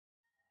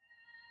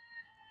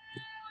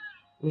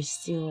We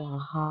still our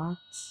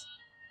hearts,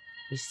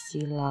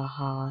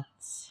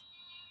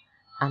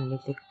 and we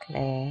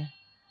declare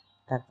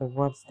that the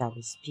words that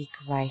we speak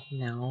right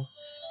now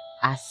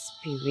are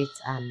spirit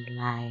and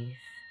life.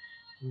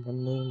 In the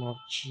name of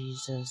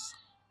Jesus,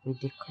 we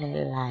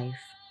declare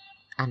life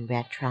and we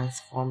are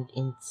transformed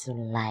into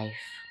life.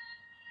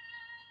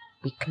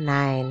 Week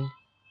 9.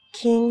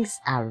 Kings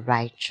are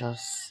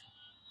righteous.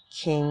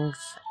 Kings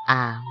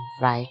are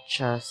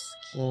righteous.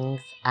 Kings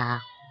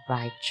are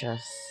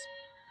righteous.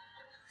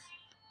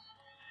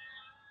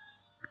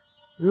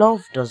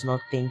 Love does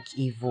not think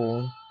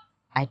evil.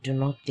 I do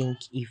not think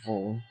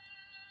evil.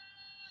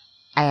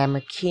 I am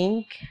a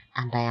king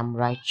and I am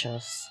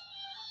righteous.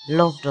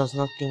 Love does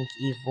not think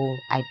evil.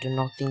 I do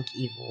not think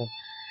evil.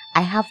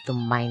 I have the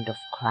mind of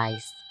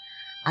Christ.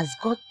 As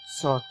God's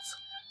thoughts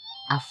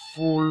are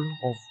full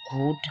of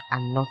good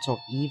and not of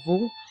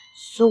evil,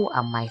 so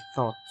are my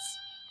thoughts.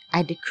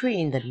 I decree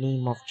in the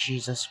name of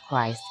Jesus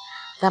Christ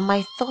that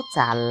my thoughts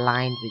are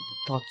aligned with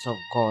the thoughts of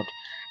God.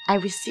 I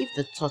receive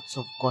the thoughts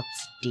of God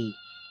today.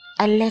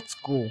 I let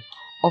go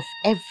of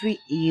every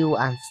ill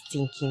and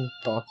stinking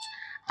thought.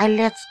 I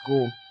let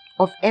go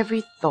of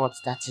every thought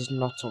that is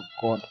not of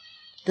God.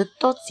 The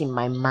thoughts in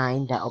my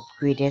mind are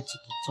upgraded to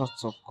the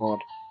thoughts of God,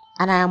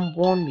 and I am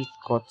one with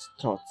God's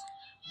thoughts.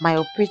 My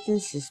operating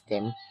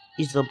system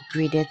is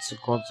upgraded to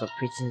God's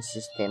operating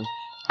system.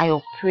 I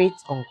operate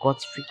on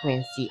God's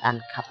frequency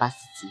and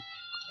capacity.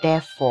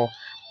 Therefore,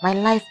 my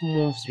life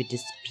moves with the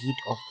speed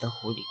of the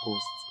Holy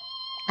Ghost.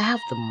 I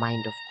have the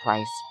mind of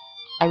Christ.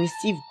 I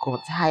receive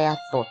God's higher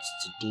thoughts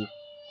today.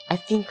 I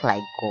think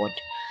like God.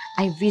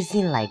 I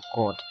reason like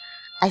God.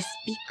 I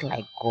speak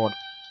like God.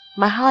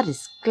 My heart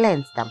is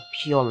cleansed and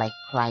pure like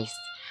Christ.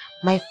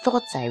 My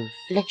thoughts are a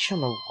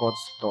reflection of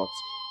God's thoughts.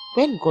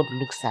 When God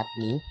looks at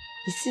me,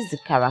 He sees the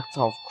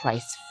character of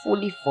Christ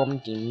fully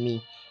formed in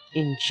me.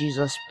 In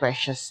Jesus'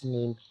 precious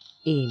name,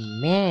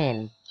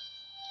 amen.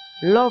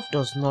 Love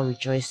does not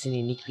rejoice in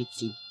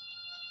iniquity.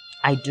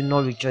 I do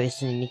not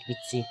rejoice in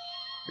iniquity.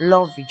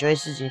 Love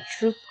rejoices in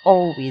truth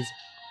always.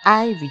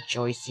 I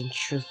rejoice in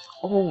truth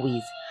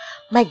always.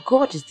 My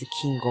God is the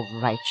King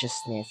of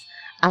righteousness,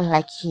 and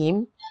like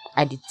Him,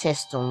 I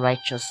detest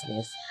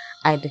unrighteousness.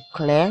 I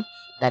declare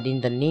that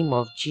in the name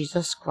of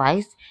Jesus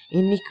Christ,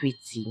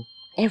 iniquity,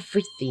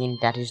 everything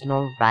that is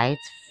not right,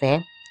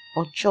 fair,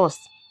 or just,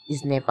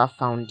 is never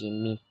found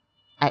in me.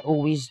 I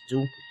always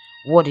do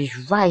what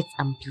is right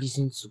and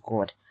pleasing to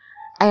God.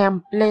 I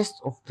am blessed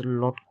of the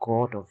Lord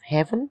God of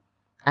heaven,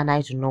 and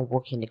I do not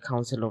walk in the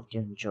counsel of the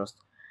unjust.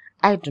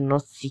 I do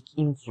not seek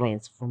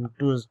influence from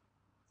those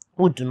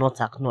who do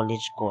not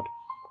acknowledge God.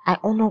 I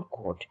honor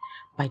God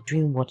by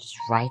doing what is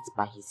right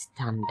by His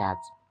standards,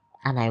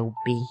 and I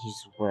obey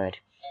His word.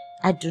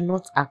 I do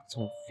not act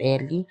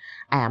unfairly.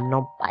 I am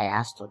not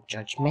biased or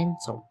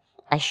judgmental.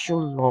 I show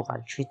love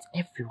and treat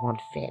everyone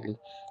fairly.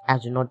 I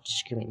do not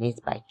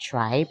discriminate by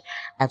tribe.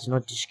 I do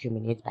not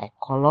discriminate by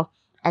color.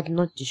 I do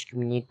not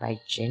discriminate by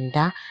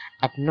gender.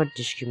 I do not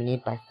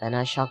discriminate by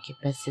financial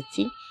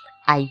capacity.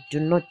 I do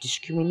not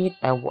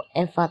discriminate by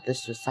whatever the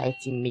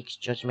society makes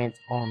judgment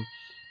on.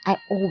 I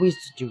always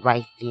do the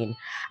right thing.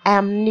 I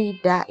am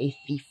neither a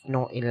thief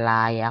nor a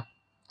liar,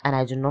 and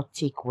I do not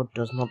take what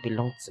does not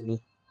belong to me.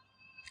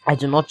 I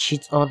do not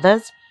cheat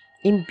others.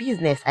 In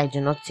business, I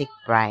do not take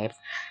bribes.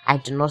 I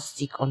do not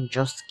seek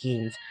unjust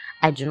gains.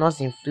 I do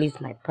not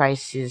inflate my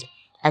prices.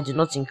 I do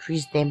not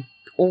increase them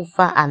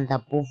over and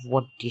above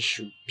what they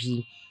should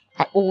be.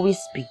 I always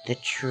speak the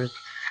truth.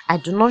 I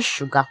do not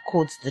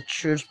sugarcoat the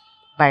truth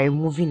by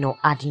removing or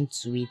adding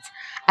to it.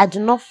 I do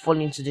not fall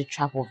into the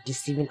trap of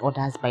deceiving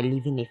others by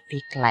living a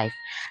fake life.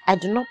 I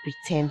do not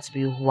pretend to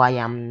be who I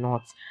am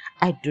not.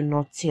 I do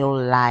not tell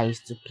lies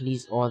to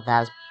please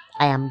others.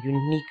 I am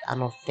unique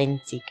and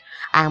authentic.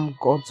 I am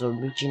God's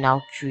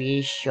original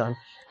creation.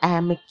 I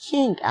am a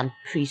king and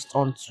priest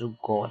unto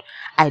God.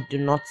 I do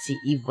not see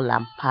evil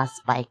and pass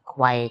by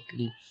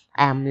quietly.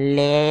 I am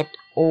led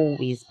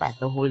always by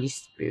the Holy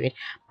Spirit.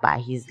 By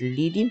His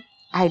leading,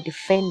 I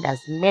defend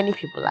as many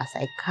people as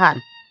I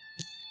can.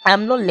 I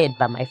am not led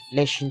by my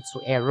flesh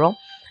into error.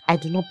 I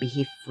do not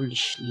behave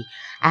foolishly.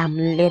 I am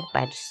led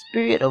by the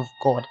Spirit of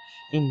God.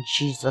 In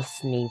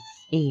Jesus' name,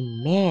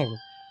 amen.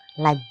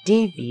 Like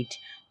David,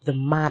 the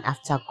man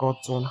after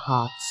God's own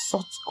heart,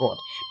 sought God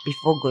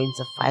before going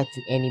to fight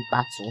in any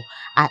battle.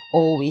 I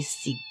always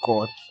seek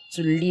God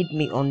to lead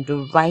me on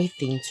the right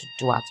thing to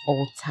do at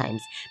all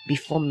times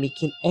before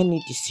making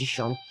any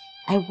decision.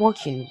 I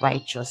walk in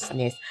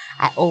righteousness.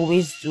 I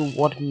always do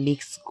what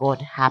makes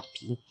God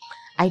happy.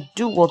 I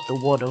do what the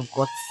word of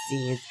God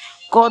says.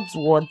 God's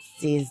word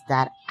says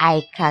that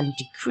I can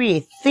decree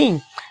a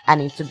thing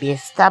and it will be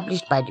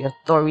established by the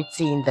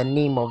authority in the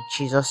name of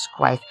Jesus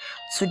Christ.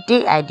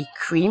 Today I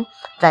decree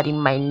that in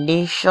my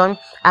nation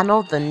and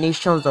all the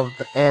nations of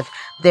the earth,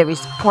 there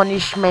is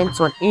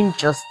punishment on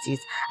injustice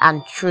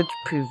and truth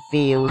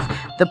prevails.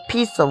 The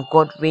peace of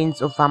God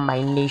reigns over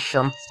my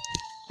nation.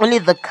 Only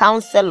the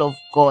counsel of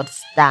God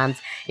stands.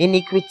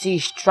 Iniquity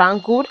is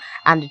strangled,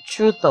 and the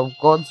truth of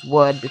God's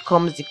word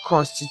becomes the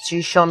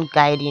constitution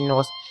guiding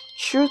us.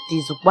 Truth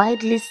is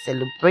widely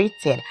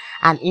celebrated,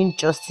 and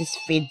injustice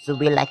fades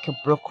away like a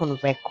broken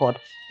record.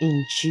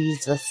 In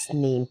Jesus'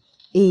 name,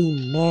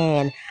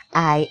 amen.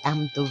 I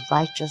am the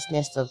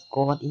righteousness of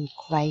God in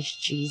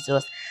Christ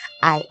Jesus.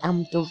 I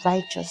am the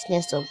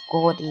righteousness of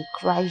God in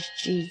Christ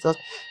Jesus.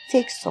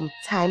 Take some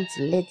time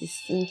to let this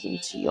sink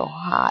into your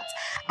heart.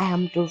 I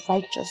am the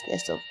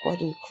righteousness of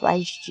God in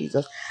Christ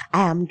Jesus.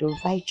 I am the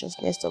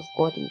righteousness of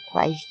God in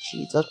Christ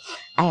Jesus.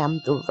 I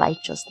am the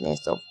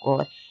righteousness of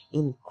God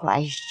in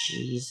Christ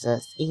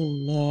Jesus.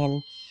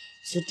 Amen.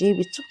 Today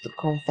we took the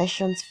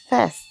confessions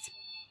first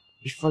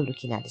before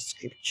looking at the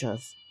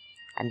scriptures,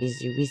 and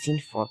there's a reason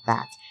for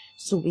that.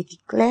 So we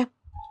declare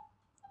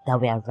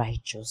that we are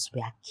righteous,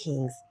 we are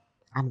kings,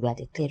 and we are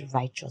declared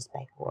righteous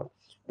by God.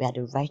 We are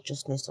the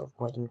righteousness of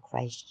God in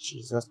Christ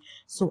Jesus.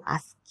 So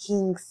as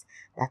kings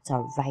that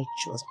are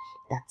righteous,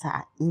 that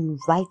are in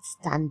right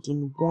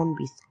standing, one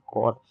with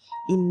God,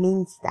 it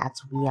means that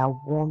we are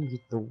one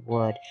with the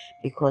Word.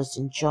 Because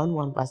in John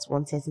 1 verse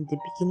 1 says, in the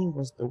beginning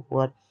was the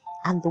Word,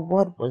 and the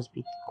Word was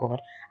with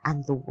God,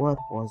 and the Word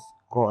was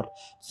God.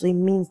 So it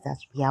means that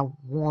we are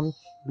one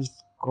with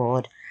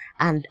God.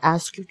 And our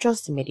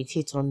scriptures to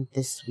meditate on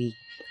this week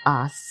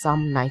are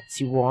Psalm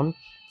 91,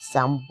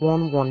 Psalm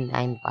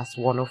 119 verse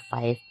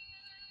 105,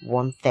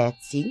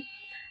 130,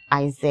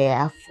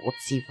 Isaiah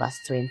 40 verse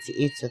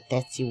 28 to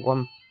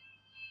 31,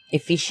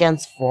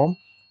 Ephesians 4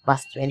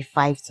 verse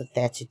 25 to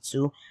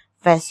 32,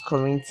 1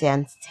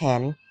 Corinthians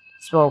 10,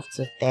 12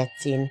 to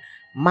 13,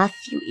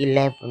 Matthew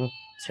 11,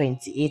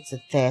 28 to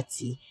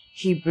 30,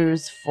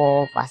 Hebrews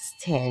 4 verse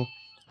 10,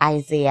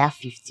 Isaiah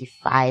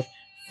 55,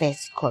 1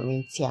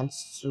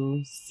 Corinthians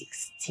 2,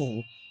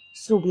 16.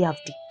 So we have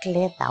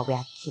declared that we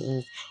are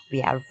kings,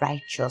 we are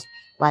righteous,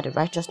 we are the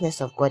righteousness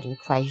of God in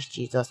Christ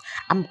Jesus.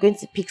 I'm going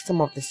to pick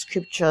some of the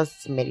scriptures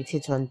to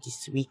meditate on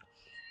this week.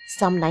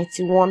 Psalm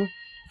 91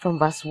 from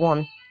verse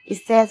 1, it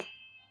says,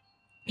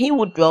 he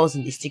who dwells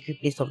in the secret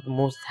place of the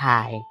Most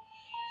High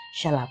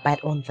shall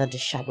abide under the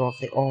shadow of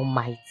the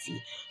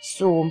Almighty.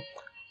 So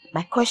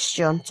my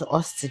question to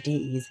us today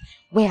is,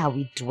 where are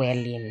we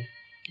dwelling?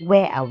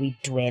 Where are we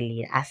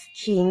dwelling? As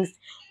kings,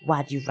 we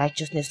are the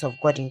righteousness of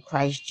God in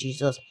Christ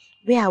Jesus.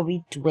 Where are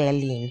we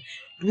dwelling?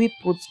 Do we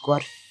put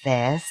God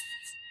first?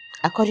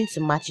 According to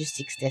Matthew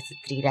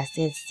 6:33, that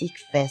says, seek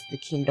first the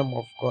kingdom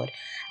of God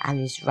and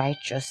his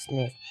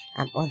righteousness,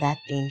 and other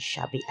things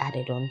shall be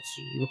added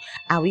unto you.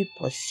 Are we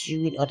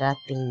pursuing other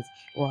things,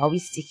 or are we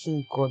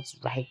seeking God's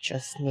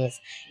righteousness?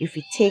 If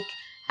we take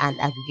an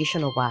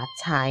aggregation of our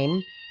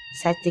time,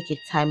 decide to take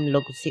a time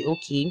log to say,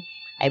 okay,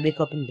 I wake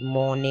up in the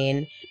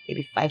morning,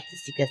 maybe 5 to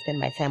 6, I spend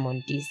my time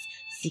on this,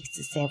 6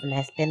 to 7,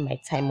 I spend my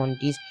time on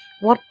this.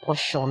 What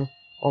portion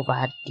of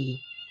our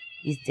day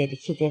is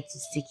dedicated to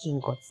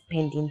seeking God,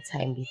 spending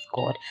time with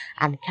God,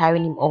 and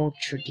carrying him all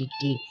through the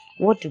day?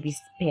 What do we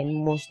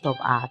spend most of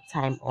our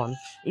time on?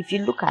 If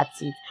you look at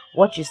it,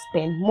 what you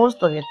spend most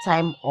of your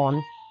time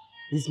on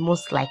is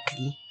most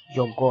likely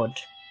your God.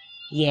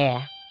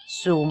 Yeah.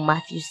 So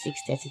Matthew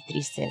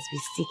 6:33 says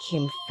we seek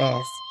him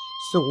first.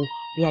 So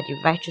we are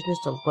the righteousness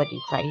of God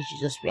in Christ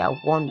Jesus. We are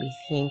one with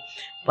him.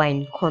 We are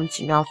in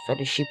continual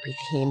fellowship with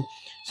him.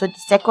 So the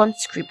second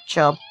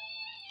scripture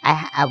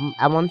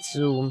I want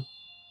to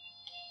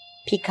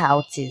pick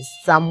out is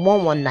Psalm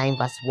 119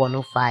 verse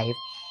 105.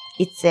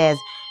 It says,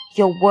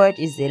 your word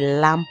is a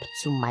lamp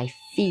to my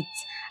feet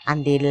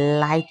and a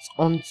light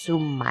unto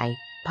my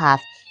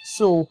path.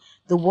 So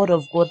the word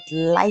of God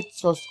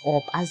lights us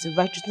up. As the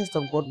righteousness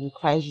of God in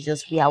Christ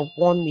Jesus, we are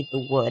one with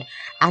the word,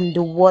 and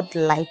the word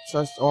lights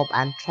us up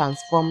and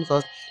transforms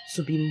us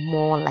to be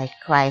more like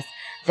Christ.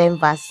 Then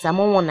Psalm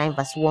 119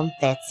 verse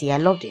 130, I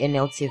love the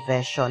NLT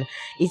version.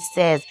 It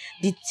says,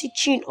 the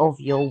teaching of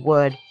your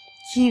word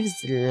gives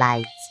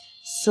light,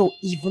 so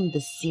even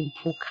the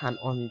simple can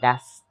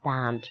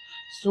understand.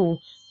 So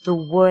the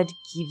word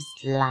gives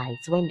light.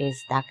 When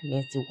there's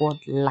darkness, the word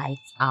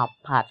lights our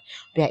path.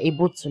 We are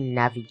able to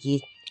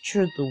navigate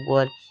through the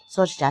word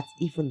such that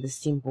even the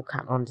simple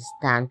can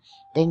understand.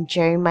 Then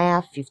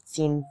Jeremiah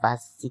 15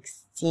 verse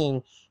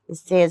 16, it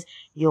says,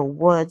 your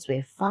words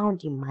were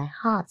found in my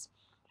heart,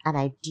 and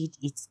I did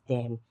eat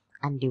them,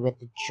 and they were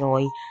the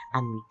joy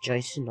and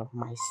rejoicing of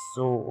my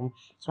soul.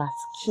 So as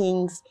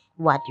kings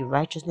who are the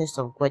righteousness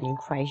of God in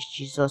Christ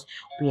Jesus,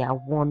 we are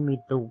one with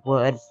the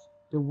word.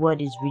 The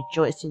word is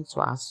rejoicing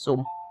to our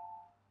soul.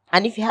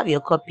 And if you have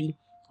your copy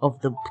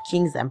of the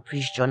Kings and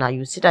Priests Journal,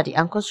 you see that the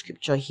anchor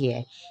scripture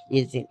here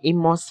is in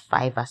Amos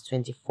 5 verse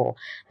 24,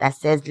 that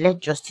says, let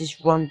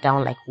justice run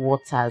down like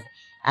waters,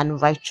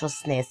 and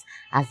righteousness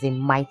as a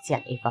mighty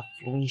and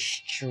ever-flowing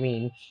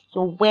stream.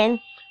 So when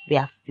we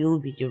are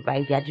filled with we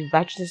are the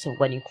righteousness of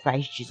God in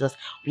Christ Jesus,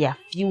 we are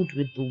filled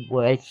with the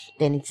word,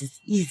 then it is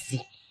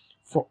easy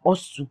for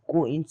us to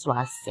go into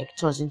our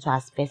sectors, into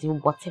our space, in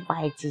whatever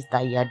it is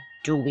that you are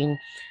doing,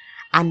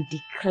 and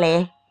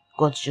declare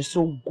God's justice.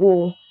 So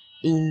go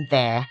in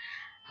there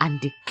and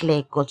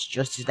declare God's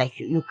justice. Like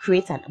you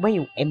create, and when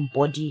you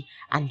embody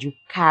and you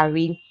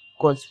carry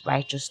God's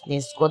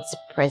righteousness, God's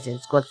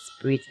presence, God's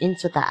spirit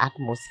into the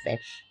atmosphere,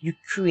 you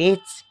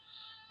create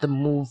the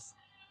move,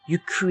 you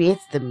create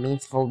the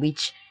means for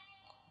which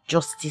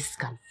justice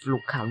can flow,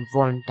 can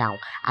run down,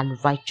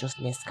 and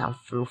righteousness can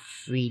flow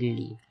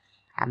freely.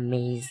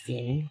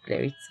 Amazing.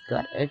 Glory to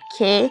God.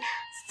 Okay,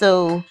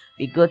 so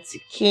we go to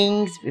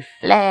Kings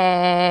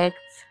Reflect.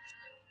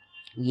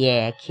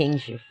 Yeah,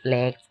 Kings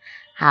Reflect.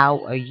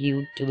 How are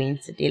you doing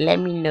today? Let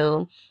me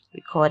know.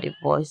 Record a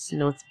voice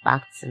note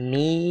back to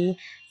me.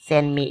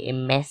 Send me a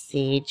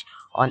message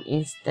on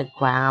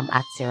Instagram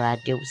at Sarah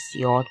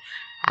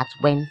at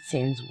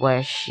Wentons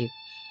Worship.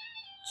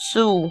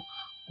 2.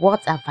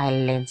 What have I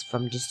learned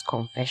from these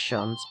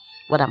confessions?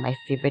 What are my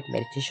favorite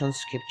meditation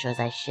scriptures?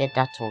 I shared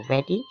that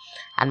already.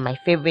 And my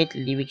favorite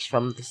lyrics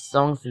from the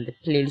songs in the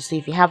playlist. So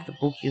if you have the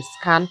book, you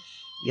scan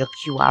your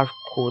QR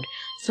code.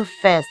 So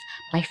first,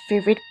 my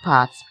favorite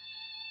part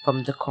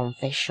from the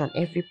confession.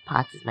 Every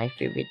part is my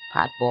favorite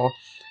part. But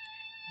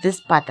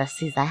this part that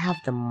says, I have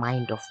the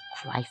mind of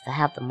Christ. I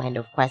have the mind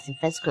of Christ. In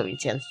 1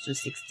 Corinthians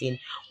 2:16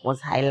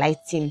 was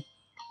highlighting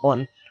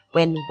on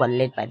when we were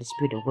led by the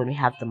Spirit of God, we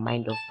have the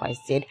mind of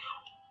Christ. Said,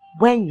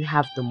 when you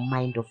have the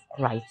mind of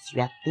Christ,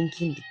 you are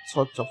thinking the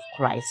thoughts of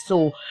Christ.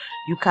 So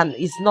you can,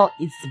 it's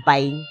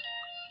by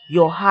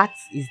your heart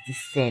is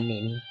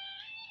discerning.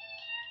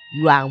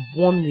 You are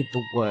one with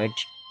the word.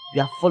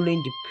 You are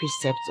following the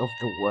precepts of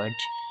the word.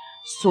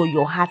 So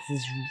your heart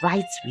is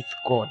right with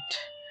God.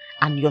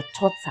 And your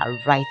thoughts are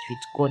right with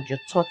God. Your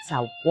thoughts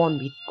are one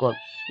with God.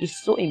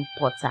 It's so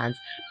important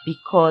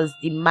because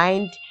the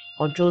mind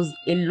controls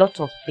a lot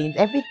of things.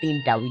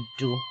 Everything that we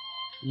do,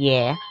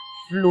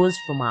 flows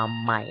from our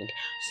mind.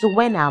 So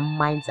when our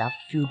minds are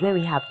filled, when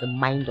we have the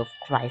mind of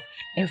Christ,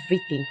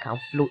 everything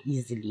can flow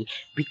easily.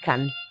 We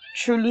can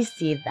truly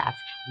say that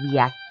we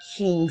are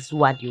kings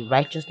who are the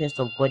righteousness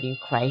of God in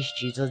Christ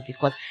Jesus,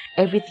 because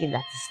everything that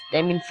is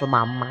stemming from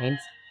our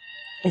minds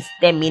is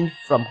stemming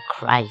from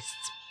Christ.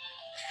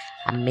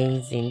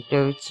 Amazing.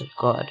 Glory to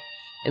God.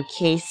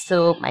 Okay,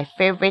 so my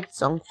favorite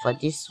song for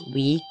this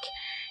week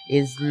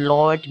is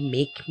Lord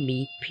Make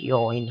Me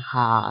Pure in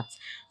Heart.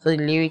 So the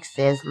lyric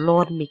says,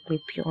 Lord make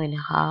me pure in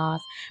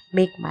heart,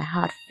 make my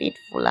heart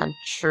faithful and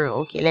true.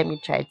 Okay, let me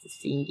try to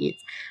sing it.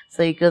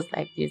 So it goes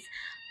like this.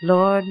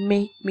 Lord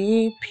make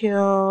me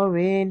pure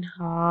in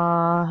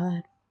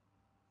heart,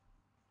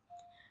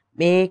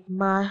 make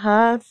my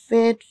heart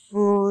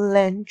faithful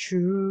and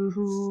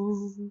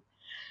true,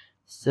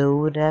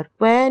 so that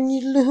when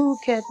you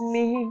look at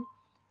me,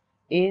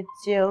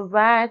 it's your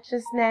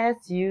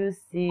righteousness you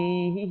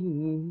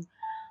see.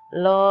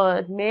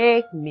 Lord,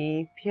 make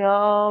me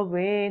pure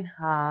in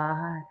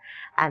heart.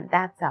 And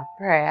that's our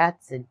prayer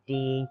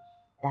today,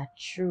 that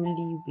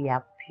truly we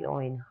are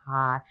pure in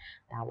heart,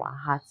 that our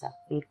hearts are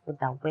faithful,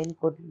 that when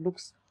God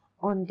looks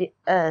on the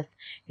earth,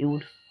 He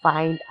would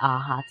find our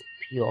hearts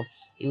pure.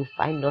 He will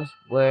find us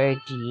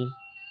worthy,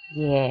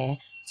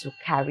 to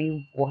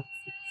carry what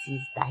it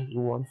is that He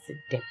wants to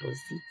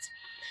deposit,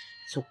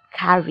 to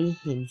carry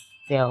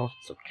Himself,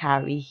 to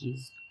carry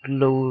His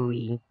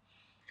glory.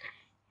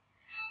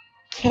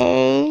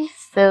 Okay,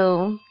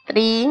 so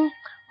 3.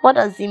 What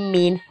does it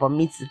mean for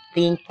me to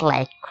think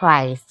like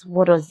Christ?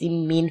 What does it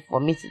mean for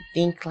me to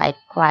think like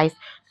Christ?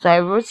 So I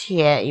wrote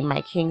here in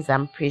my Kings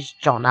and Priests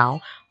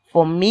journal.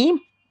 For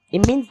me,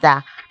 it means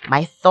that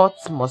my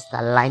thoughts must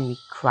align with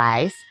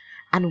Christ,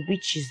 and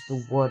which is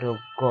the Word of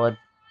God,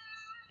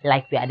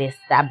 like we had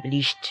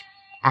established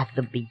at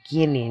the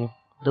beginning,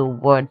 the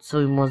word. So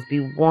we must be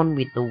one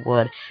with the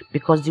word,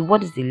 because the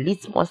word is the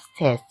litmus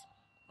test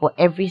for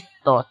every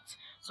thought.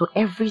 So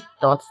every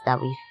thought that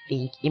we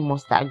think, it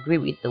must agree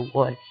with the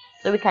word.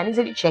 So we can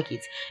easily check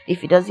it.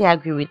 If it doesn't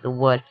agree with the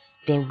word,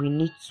 then we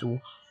need to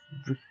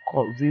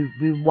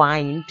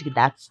rewind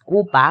that,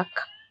 go back,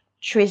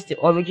 trace the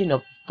origin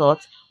of the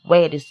thought,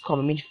 where it is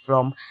coming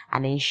from,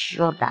 and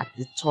ensure that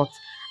the thought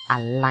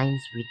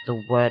aligns with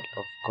the word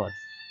of God,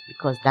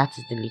 because that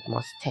is the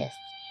litmus test.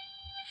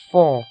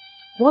 4.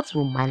 What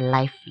will my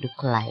life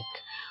look like?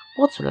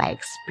 What will I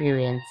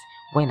experience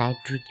when I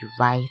do the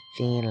right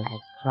thing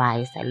like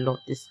Christ? I love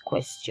this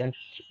question,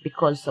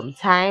 because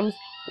sometimes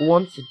we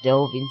want to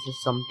delve into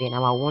something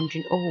and we're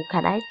wondering, oh,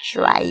 can I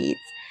try it?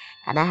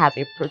 Can I have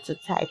a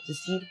prototype to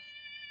see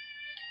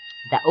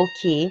that,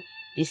 okay,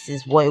 this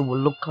is what it will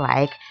look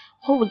like?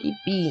 What would it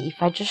be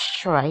if I just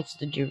try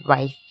to do the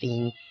right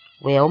thing?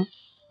 Well,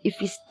 if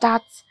we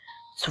start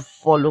to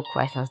follow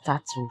Christ and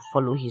start to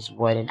follow His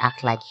word and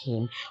act like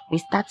Him, we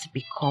start to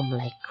become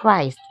like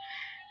Christ.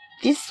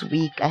 This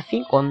week, I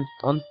think on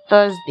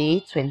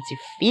Thursday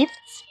 25th,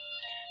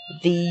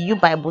 the U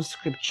Bible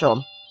scripture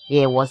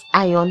was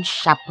iron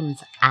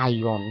sharpens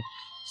iron.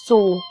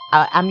 So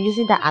I'm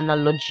using that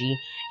analogy.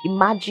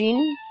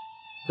 Imagine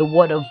the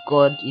word of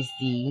God is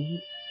the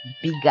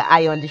bigger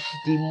iron,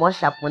 the more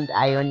sharpened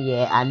iron,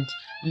 and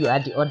you are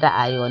the other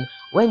iron.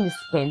 When you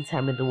spend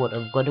time with the word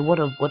of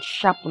God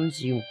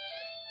sharpens you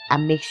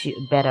and makes you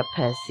a better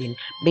person,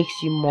 makes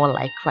you more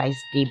like Christ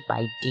day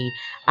by day.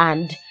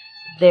 And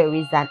there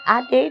is an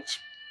adage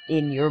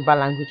in Yoruba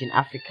language in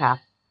Africa,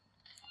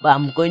 but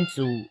I'm going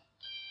to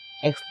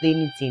explain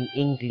it in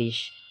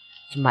English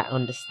to my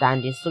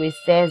understanding. So it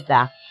says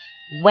that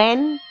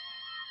When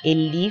a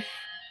leaf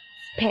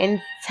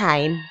spends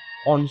time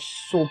on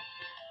soap,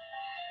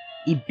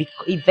 it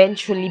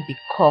eventually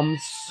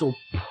becomes soap.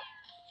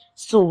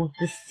 So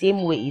the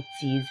same way it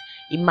is,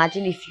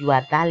 imagine if you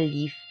are that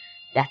leaf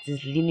that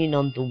is leaning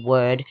on the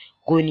word,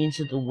 going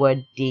into the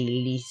word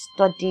daily,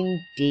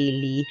 studying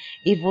daily,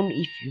 even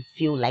if you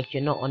feel like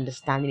you're not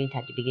understanding it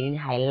at the beginning,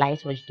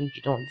 highlight what you think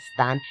you don't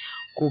understand,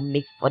 go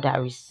make further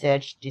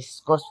research,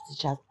 discuss with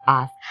teachers,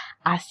 ask.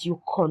 As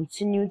you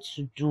continue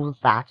to do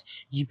that,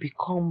 you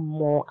become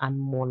more and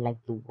more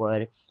like the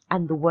word,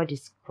 and the word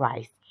is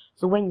Christ.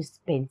 So when you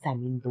spend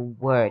time in the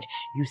word,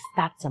 you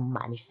start to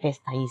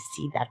manifest and you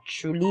see that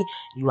truly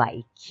you are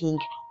a king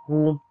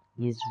who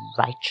is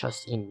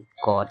righteous in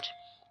God.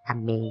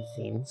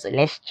 Amazing. So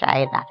let's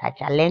try that. I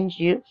challenge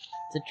you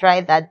to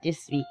try that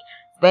this week.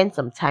 Spend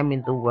some time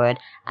in the word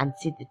and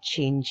see the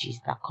changes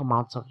that come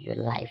out of your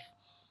life.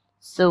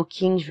 So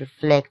Kings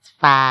Reflect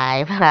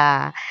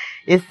 5.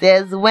 It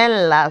says, when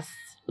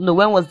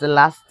was the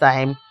last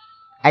time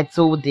I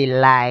told a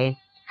lie?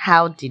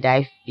 How did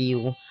I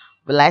feel?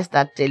 Will I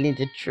start telling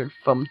the truth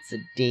from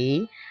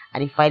today?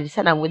 And if I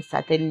decide I'm going to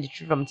start telling the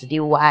truth from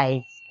today,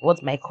 why?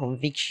 What's my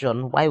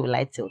conviction? Why will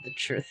I tell the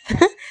truth?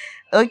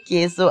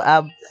 Okay, so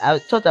I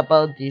thought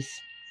about this.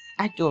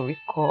 I don't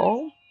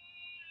recall,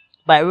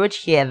 but I wrote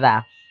here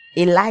that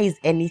a lie is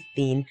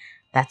anything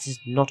that is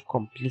not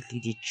completely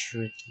the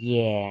truth.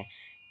 Yeah.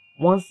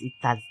 Once it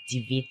has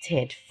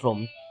deviated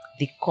from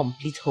the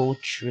complete whole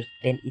truth,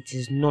 then it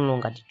is no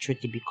longer the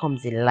truth. It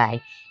becomes a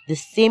lie. The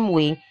same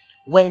way,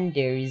 when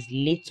there is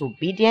late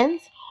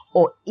obedience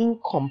or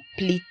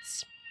incomplete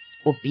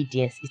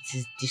obedience, it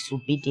is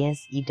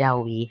disobedience either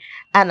way.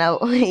 And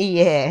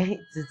yeah, it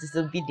is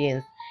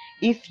disobedience.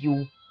 If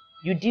you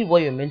did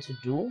what you're meant to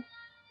do,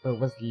 but it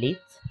was late,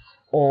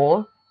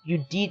 or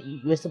you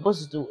were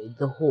supposed to do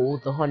the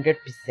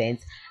 100%,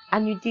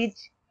 and you did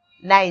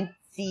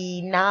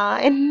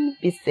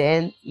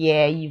 99%,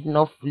 yeah, you've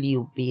not fully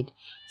obeyed.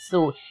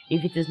 So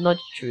if it is not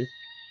truth,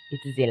 it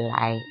is a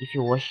lie. If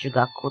it was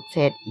sugar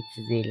coated, it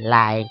is a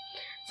lie.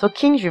 So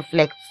Kings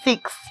Reflect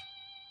 6.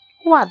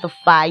 Who are the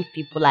 5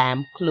 people I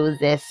am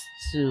closest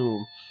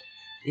to?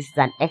 This is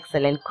an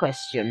excellent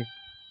question.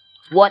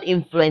 What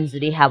influence do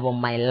they have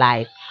on my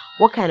life?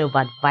 What kind of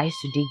advice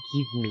do they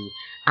give me?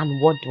 And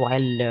what do I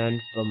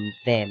learn from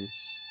them?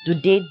 Do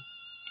they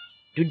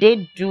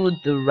do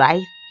the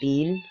right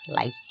thing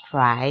like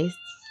Christ?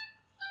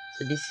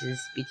 So this is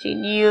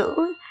between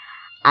you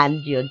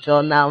and your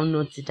journal.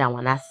 Note it down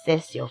and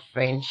assess your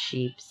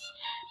friendships,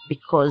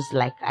 because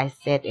like I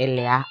said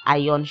earlier,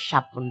 iron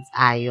sharpens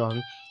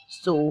iron.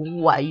 So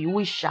who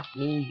is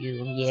sharpening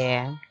you?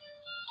 Yeah,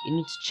 you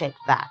need to check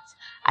that.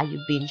 Are you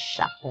being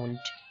sharpened?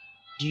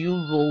 Do you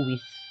roll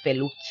with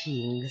fellow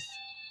kings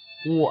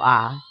who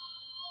are,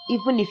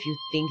 even if you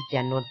think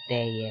they're not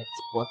there yet,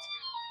 but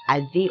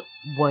are they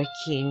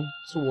working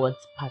towards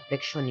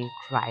perfection in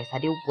Christ? Are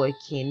they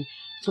working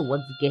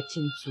towards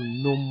getting to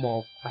know more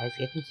of Christ,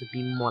 getting to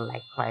be more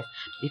like Christ?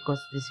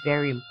 Because it's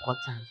very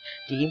important.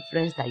 The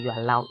influence that you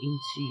allow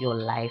into your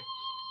life.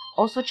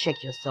 Also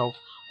check yourself.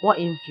 What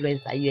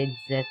influence are you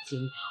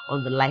exerting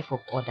on the life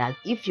of others?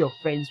 If your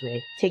friends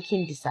were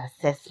taking this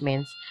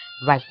assessment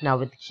right now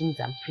with the Kings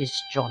and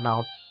Priests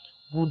Journal,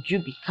 would you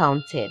be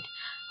counted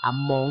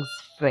amongst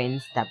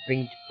friends that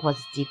bring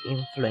positive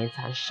influence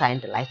and shine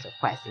the light of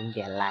Christ in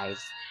their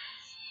lives?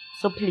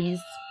 So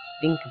please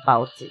think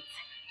about it.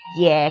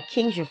 Yeah,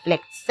 Kings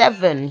Reflect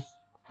 7.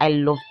 I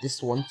love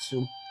this one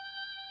too.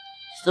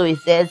 So it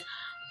says,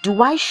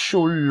 do I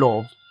show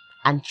love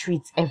and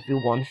treat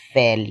everyone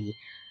fairly?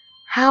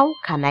 How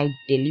can I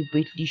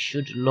deliberately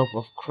show the love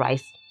of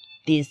Christ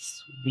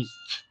this week?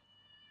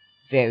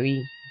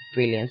 Very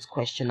brilliant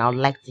question. I would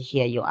like to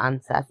hear your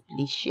answers.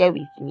 Please share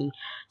with me.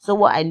 So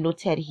what I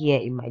noted here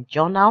in my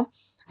journal,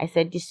 I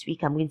said this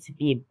week I'm going to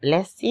be a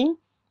blessing.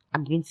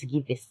 I'm going to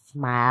give a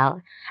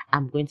smile.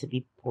 I'm going to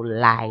be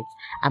polite.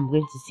 I'm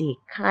going to say a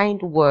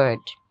kind word.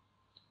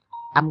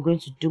 I'm going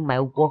to do my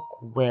work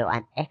well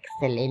and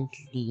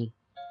excellently.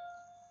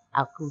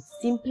 I could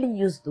simply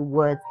use the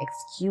words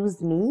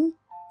excuse me,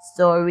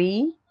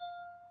 sorry,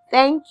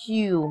 thank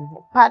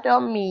you,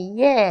 pardon me.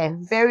 Yeah,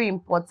 very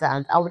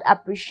important. I would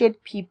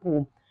appreciate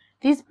people.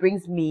 This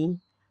brings me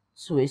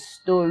to a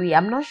story.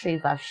 I'm not sure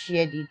if I've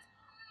shared it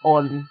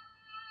on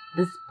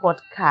this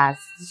podcast.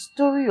 The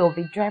story of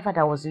a driver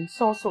that was in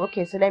so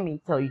okay, so let me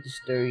tell you the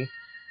story.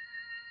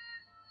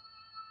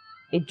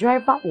 A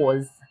driver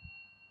was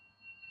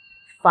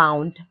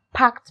found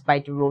parked by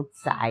the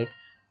roadside,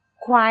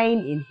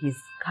 crying in his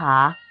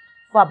car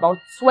for about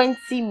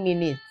 20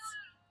 minutes.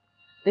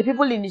 The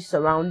people in the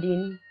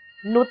surrounding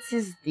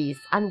noticed this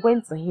and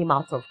went to him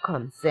out of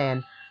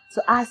concern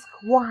to ask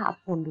what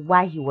happened,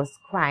 why he was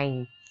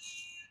crying.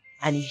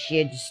 And he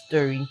shared the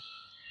story.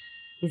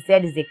 He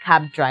said he's a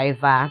cab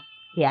driver.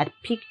 He had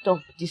picked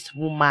up this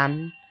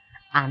woman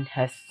and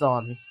her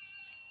son.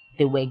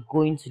 They were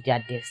going to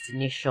their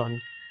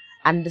destination.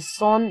 And the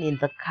son in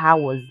the car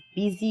was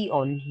busy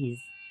on his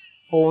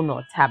phone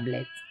or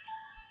tablet.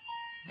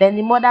 Then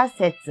the mother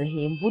said to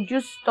him, would you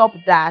stop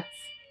that?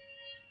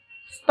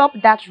 Stop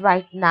that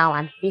right now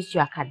and face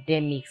your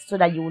academics so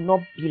that you will not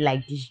be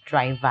like this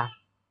driver.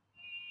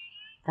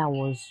 That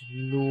was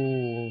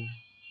low,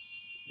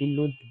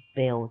 below the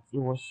belt. It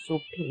was so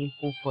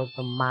painful for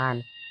the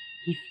man.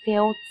 He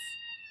felt,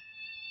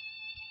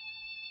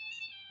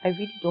 I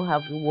really don't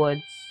have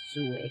words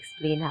to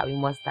explain how he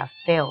must have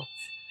felt.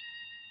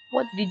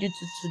 What did he do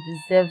to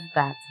deserve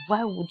that?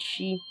 Why would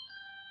she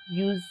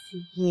use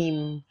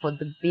him for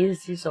the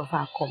basis of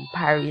her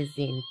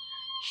comparison?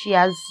 She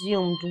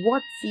assumed,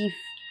 what if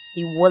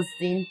he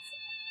wasn't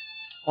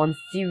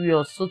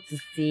unserious, so to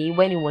say,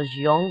 when he was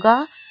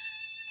younger?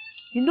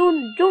 You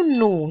don't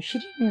know. She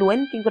didn't know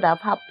anything could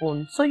have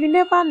happened. So you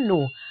never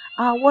know.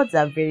 Our words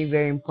are very,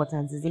 very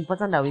important. It's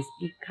important that we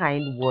speak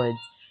kind words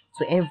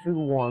to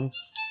everyone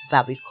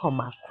that we come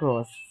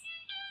across.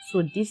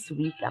 So this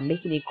week, I'm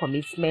making a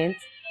commitment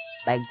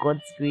by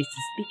God's grace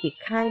to speak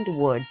a kind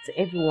word to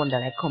everyone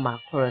that I come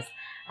across.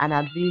 And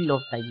I'd really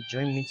love that you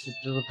join me to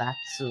do that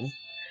too.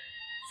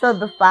 So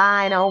the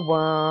final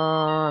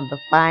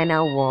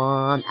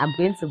one, I'm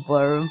going to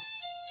borrow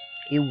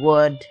a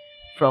word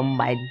from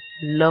my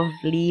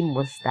lovely,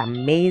 most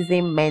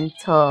amazing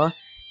mentor,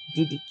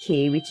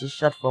 DDK, which is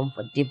short form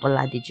for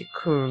Debola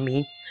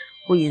Dijikurumi,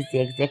 who is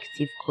the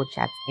executive coach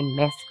at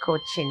Immerse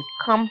Coaching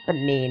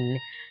Company.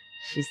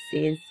 She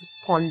says,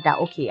 ponder.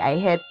 Okay, I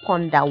heard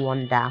ponder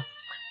wonder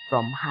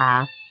from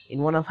her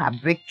in one of her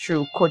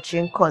breakthrough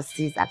coaching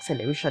courses,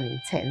 Acceleration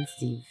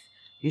Intensive.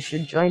 You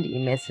should join the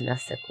Immerse Inner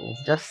Circle.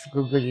 Just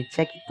Google it,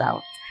 check it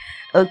out.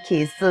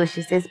 Okay, so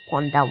she says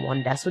ponder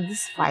wonder. So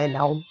this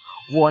final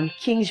one,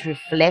 kings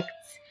reflect,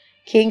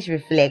 kings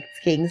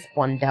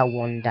ponder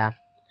wonder.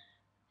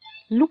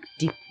 Look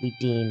deep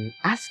within,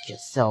 ask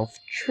yourself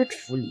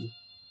truthfully,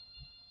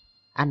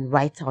 and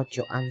write out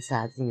your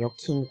answers in your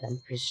kings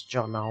and priest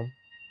journal.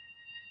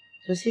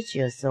 So say to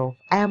yourself,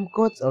 I am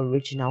God's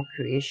original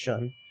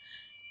creation.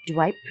 Do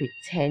I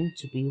pretend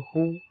to be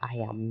who I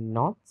am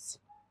not?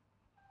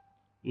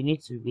 You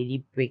need to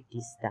really break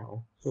this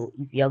down. So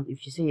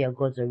if you say you're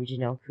God's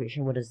original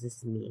creation, what does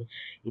this mean?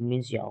 It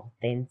means you're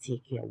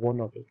authentic, you're one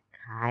of a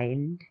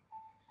kind,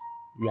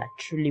 you are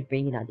truly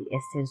bringing out the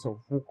essence of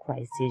who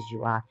Christ says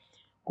you are.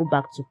 Go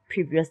back to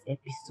previous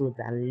episodes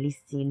and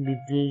listen. We've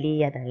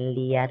layered and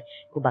layered.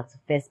 Go back to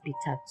 1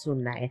 Peter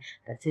 2:9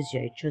 that says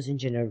you're a chosen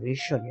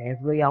generation, you're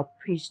a royal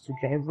priesthood,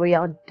 you're a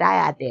royal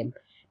diadem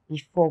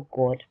before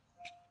God.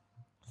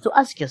 So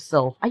ask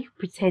yourself, are you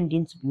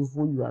pretending to be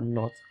who you are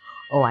not?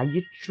 Or are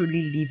you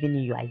truly living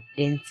in your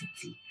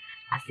identity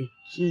as a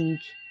king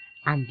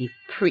and a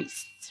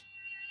priest?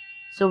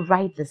 So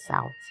write this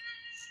out.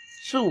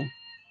 2,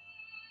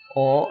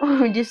 or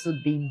this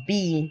would be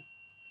B.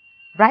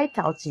 Write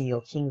out in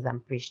your kings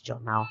and priest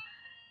journal.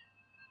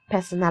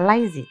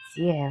 Personalize it.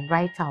 Yeah,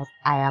 write out,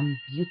 I am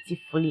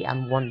beautifully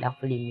and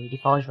wonderfully made.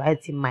 If I was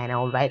writing mine,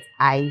 I would write,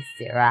 I,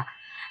 Sarah,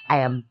 I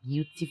am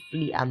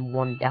beautifully and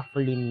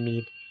wonderfully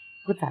made.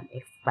 Put an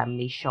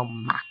exclamation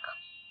mark.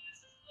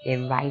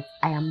 Then write,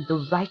 I am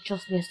the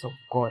righteousness of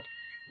God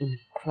in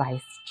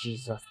Christ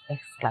Jesus!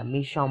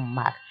 Exclamation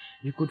mark.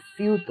 You could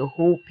fill the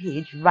whole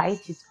page,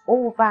 write it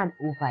over and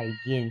over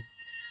again.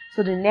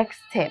 So the next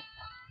step,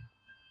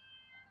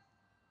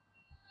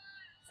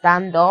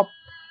 stand up,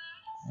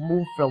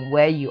 move from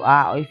where you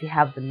are, or if you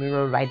have the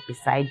mirror right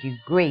beside you,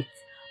 great.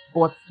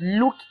 But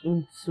look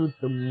into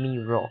the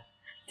mirror.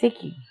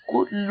 Take a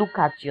good look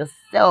at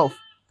yourself.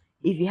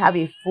 If you have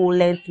a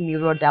full-length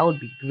mirror, that would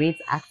be great.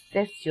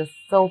 Assess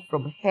yourself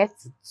from head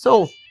to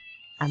toe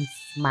and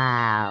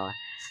smile.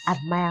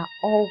 Admire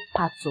all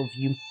parts of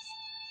you.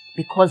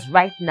 Because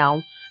right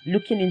now,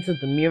 looking into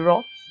the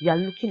mirror, you are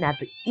looking at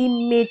the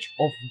image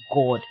of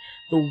God,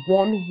 the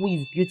one who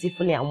is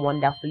beautifully and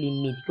wonderfully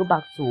made. Go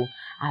back to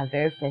our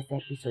very first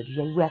episode.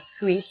 We are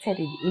created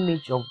in the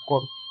image of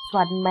God. So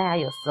admire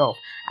yourself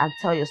and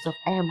tell yourself,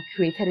 I am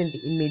created in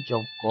the image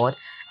of God.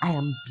 I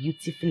am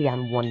beautifully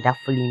and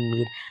wonderfully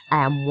made.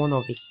 I am one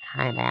of a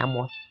kind. I am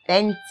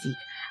authentic.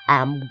 I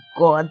am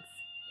God's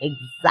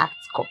exact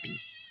copy.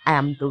 I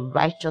am the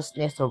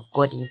righteousness of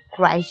God in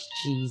Christ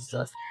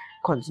Jesus.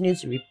 Continue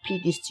to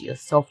repeat this to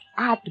yourself.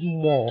 Add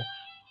more.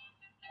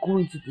 Go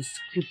into the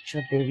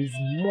scripture. There is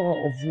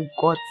more of who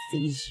God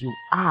says you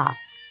are.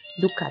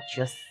 Look at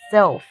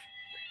yourself.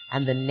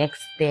 And the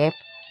next step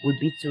would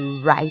be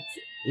to write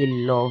a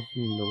love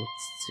note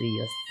to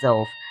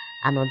yourself.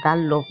 And on that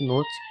love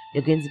note,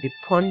 you're going to be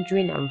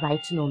pondering and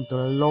writing on the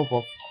love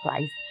of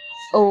Christ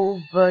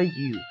over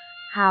you.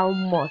 How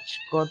much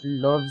God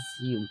loves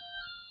you.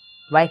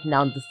 Right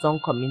now, the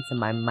song coming to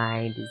my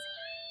mind is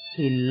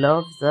He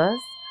Loves Us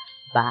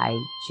by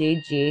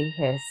J.J.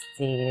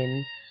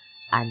 Heston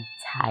and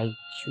Ty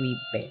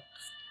Tribet.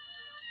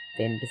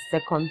 Then the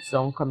second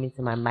song coming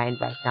to my mind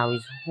right now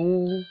is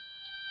Who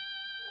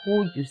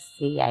You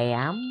Say I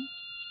Am,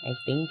 I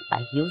think,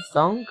 by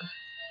Hillsong.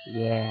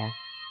 Yeah,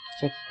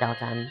 check it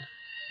out, and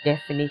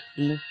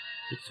definitely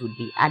it will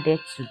be added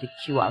to the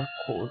QR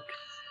code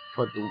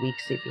for the week.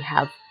 So if you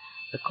have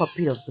the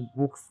copy of the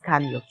book,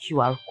 scan your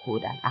QR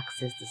code and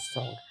access the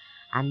song,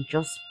 and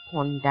just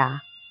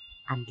ponder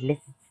and let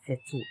it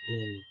settle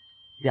in.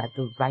 You are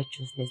the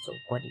righteousness of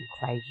God in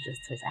Christ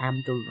Jesus. I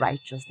am the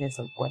righteousness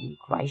of God in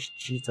Christ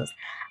Jesus.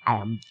 I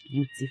am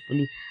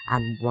beautifully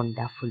and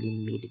wonderfully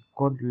made.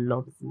 God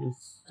loves me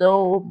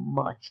so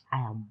much. I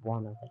am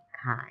one of a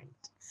kind.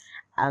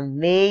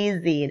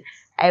 Amazing.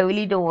 I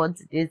really don't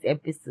want this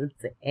episode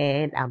to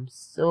end. I'm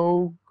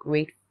so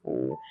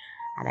grateful.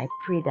 And I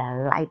pray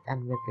that light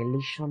and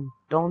revelation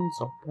dawns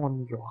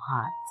upon your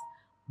heart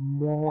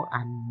more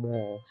and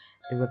more.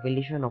 The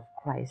revelation of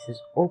Christ is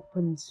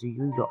open to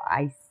you. Your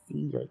eyes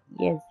see, your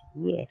ears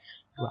hear.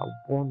 You are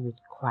one with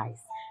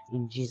Christ.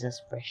 In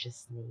Jesus'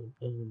 precious name,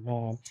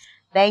 amen.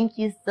 Thank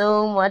you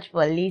so much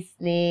for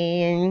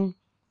listening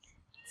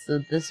to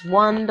this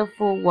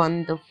wonderful,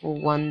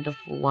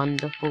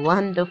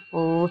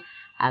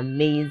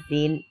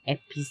 amazing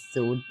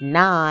episode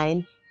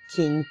 9,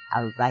 Kings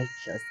Are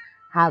Righteous.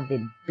 Have a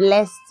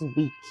blessed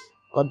week.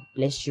 God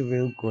bless you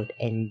real good.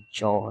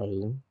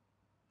 Enjoy.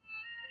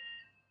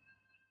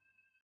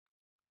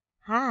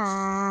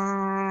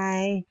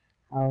 Hi,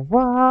 how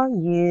are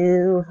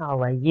you?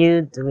 How are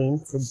you doing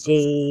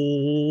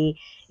today?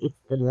 It's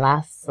the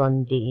last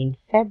Sunday in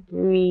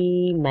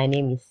February. My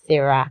name is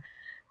Sarah,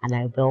 and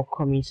I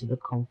welcome you to the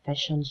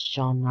Confessions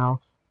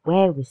Journal,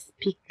 where we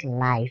speak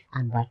life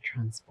and are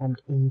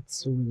transformed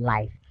into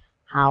life.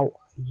 How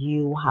are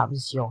you?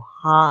 How's your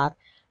heart?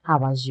 How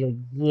has your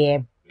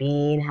year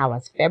been? How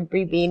has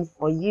February been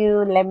for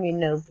you? Let me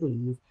know,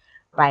 please.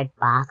 Write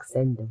back,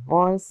 send the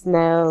voice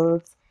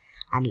notes,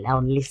 and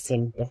I'll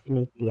listen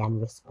definitely and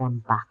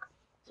respond back.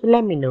 So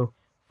let me know.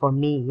 For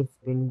me, it's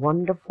been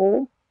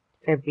wonderful.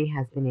 February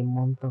has been a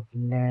month of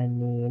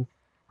learning.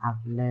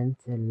 I've learned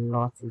a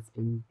lot. It's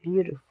been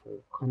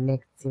beautiful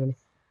connecting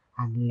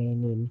and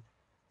learning.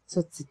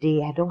 So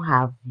today I don't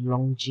have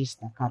long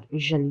gist like I'd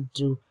usually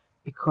do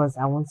because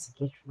I want to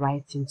get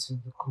right into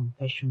the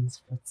confessions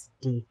for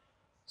today.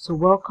 So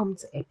welcome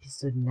to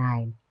episode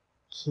 9.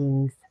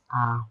 Kings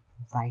Are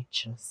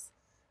Righteous.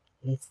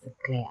 Let's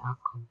declare our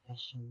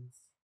confessions.